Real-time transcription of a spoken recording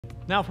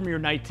Now from your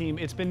night team,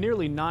 it's been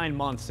nearly 9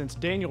 months since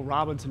Daniel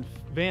Robinson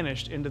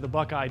vanished into the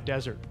Buckeye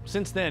Desert.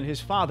 Since then, his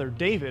father,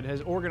 David,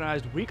 has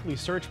organized weekly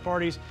search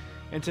parties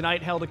and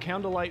tonight held a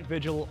candlelight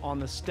vigil on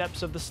the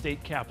steps of the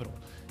state capitol.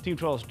 Team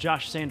 12's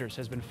Josh Sanders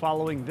has been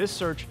following this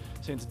search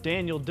since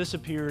Daniel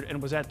disappeared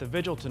and was at the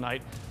vigil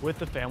tonight with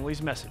the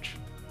family's message.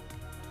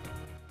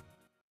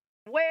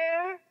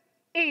 Where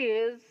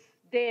is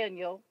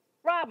Daniel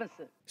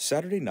Robinson?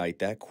 Saturday night,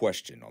 that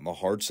question on the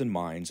hearts and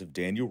minds of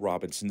Daniel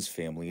Robinson's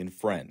family and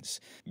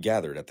friends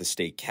gathered at the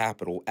state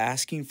capitol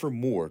asking for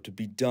more to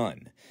be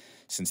done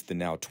since the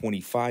now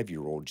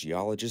 25-year-old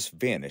geologist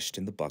vanished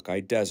in the Buckeye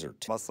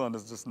Desert. My son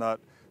is just not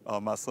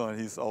my son.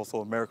 He's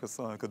also America's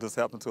son, because this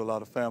happened to a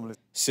lot of families.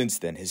 Since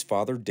then, his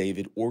father,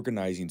 David,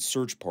 organizing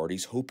search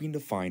parties hoping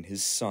to find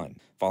his son.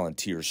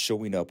 Volunteers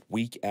showing up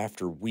week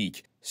after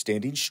week,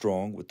 standing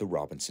strong with the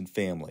Robinson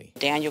family.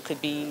 Daniel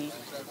could be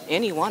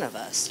any one of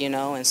us,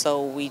 and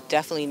so we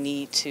definitely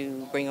need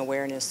to bring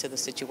awareness to the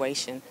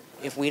situation.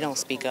 If we don't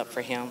speak up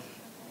for him,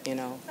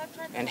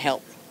 and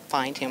help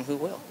find him, who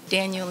will?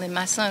 Daniel and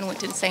my son went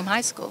to the same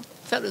high school.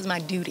 Felt it was my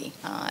duty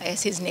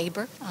as his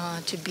neighbor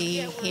to be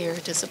here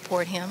to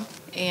support him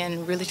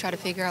and really try to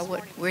figure out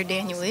where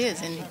Daniel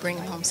is and bring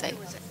him home safe.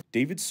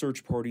 David's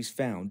search parties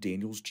found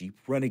Daniel's Jeep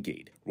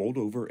Renegade rolled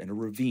over in a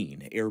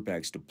ravine,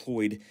 airbags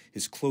deployed,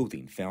 his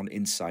clothing found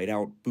inside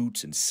out,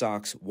 boots and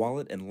socks,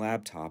 wallet and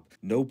laptop,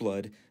 no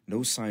blood,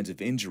 no signs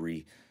of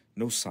injury,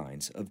 no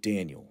signs of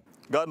Daniel.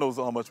 God knows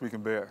how much we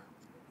can bear,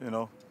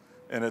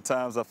 and at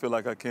times I feel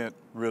like I can't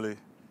really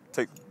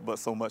take but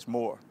so much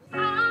more.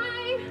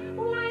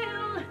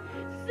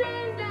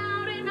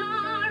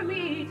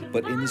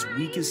 But in his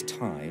weakest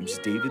times,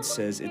 David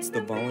says it's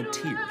the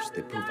volunteers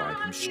that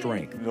provide him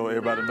strength.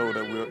 Everybody knows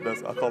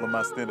that I call them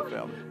my extended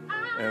family.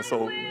 And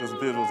so this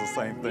visual is the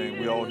same thing.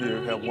 We all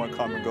here have one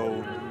common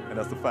goal, and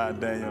that's to find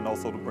Daniel and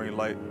also to bring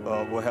light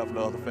what happened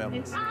to other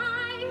families.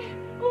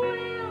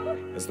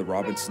 As the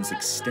Robinsons'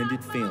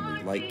 extended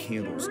family light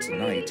candles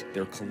tonight,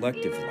 their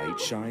collective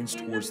light shines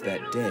towards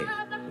that day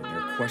when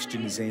their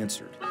question is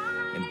answered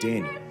and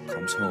Daniel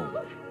comes home.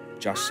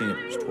 Josh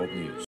Sanders, 12 News.